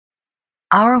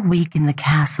Our week in the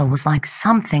castle was like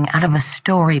something out of a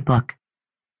storybook.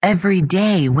 Every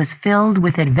day was filled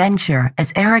with adventure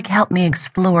as Eric helped me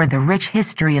explore the rich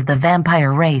history of the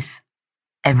vampire race.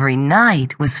 Every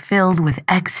night was filled with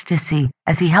ecstasy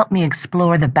as he helped me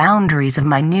explore the boundaries of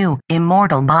my new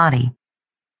immortal body.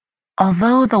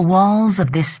 Although the walls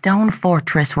of this stone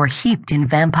fortress were heaped in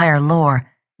vampire lore,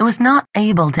 it was not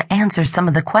able to answer some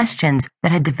of the questions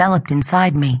that had developed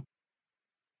inside me.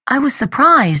 I was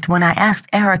surprised when I asked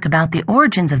Eric about the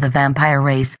origins of the vampire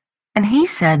race, and he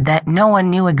said that no one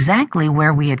knew exactly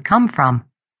where we had come from.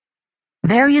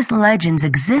 Various legends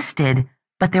existed,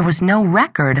 but there was no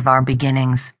record of our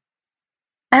beginnings.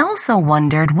 I also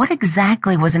wondered what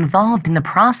exactly was involved in the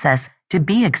process to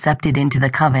be accepted into the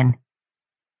Coven.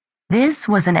 This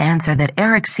was an answer that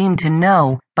Eric seemed to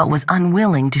know but was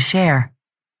unwilling to share.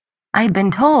 I had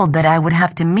been told that I would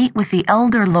have to meet with the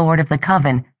elder lord of the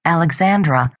Coven,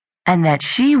 Alexandra, and that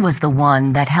she was the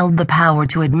one that held the power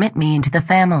to admit me into the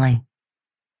family.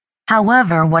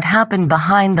 However, what happened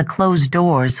behind the closed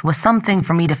doors was something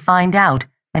for me to find out,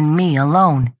 and me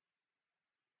alone.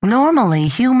 Normally,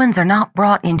 humans are not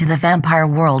brought into the vampire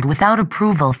world without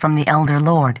approval from the elder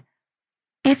lord.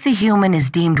 If the human is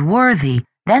deemed worthy,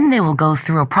 then they will go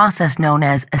through a process known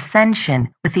as ascension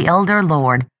with the elder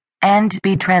lord and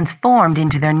be transformed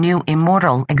into their new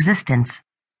immortal existence.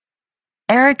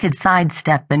 Eric had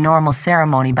sidestepped the normal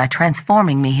ceremony by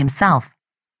transforming me himself.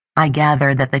 I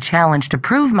gathered that the challenge to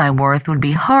prove my worth would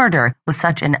be harder with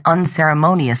such an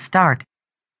unceremonious start.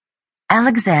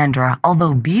 Alexandra,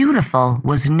 although beautiful,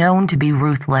 was known to be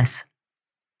ruthless.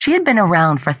 She had been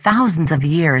around for thousands of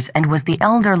years and was the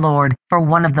elder lord for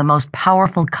one of the most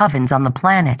powerful covens on the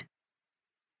planet.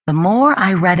 The more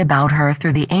I read about her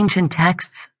through the ancient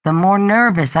texts, the more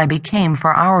nervous I became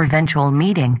for our eventual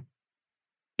meeting.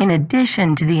 In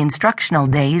addition to the instructional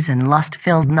days and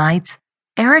lust-filled nights,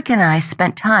 Eric and I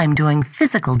spent time doing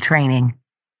physical training.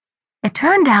 It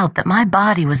turned out that my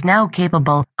body was now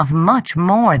capable of much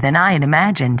more than I had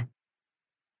imagined.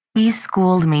 He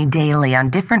schooled me daily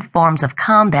on different forms of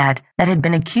combat that had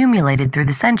been accumulated through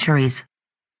the centuries.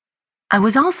 I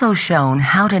was also shown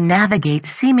how to navigate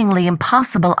seemingly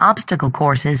impossible obstacle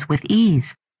courses with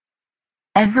ease.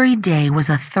 Every day was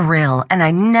a thrill, and I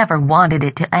never wanted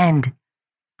it to end.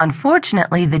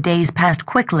 Unfortunately, the days passed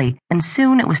quickly, and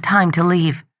soon it was time to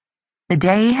leave. The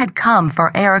day had come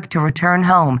for Eric to return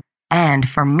home, and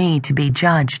for me to be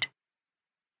judged.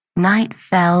 Night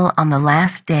fell on the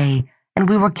last day, and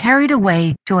we were carried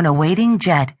away to an awaiting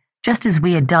jet, just as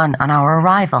we had done on our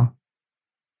arrival.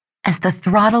 As the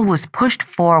throttle was pushed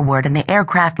forward and the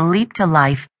aircraft leaped to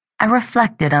life, I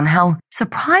reflected on how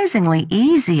surprisingly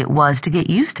easy it was to get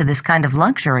used to this kind of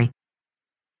luxury.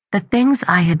 The things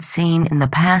I had seen in the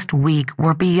past week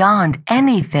were beyond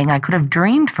anything I could have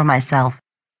dreamed for myself,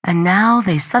 and now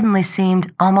they suddenly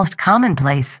seemed almost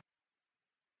commonplace.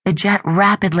 The jet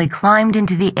rapidly climbed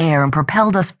into the air and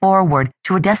propelled us forward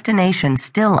to a destination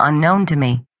still unknown to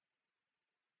me.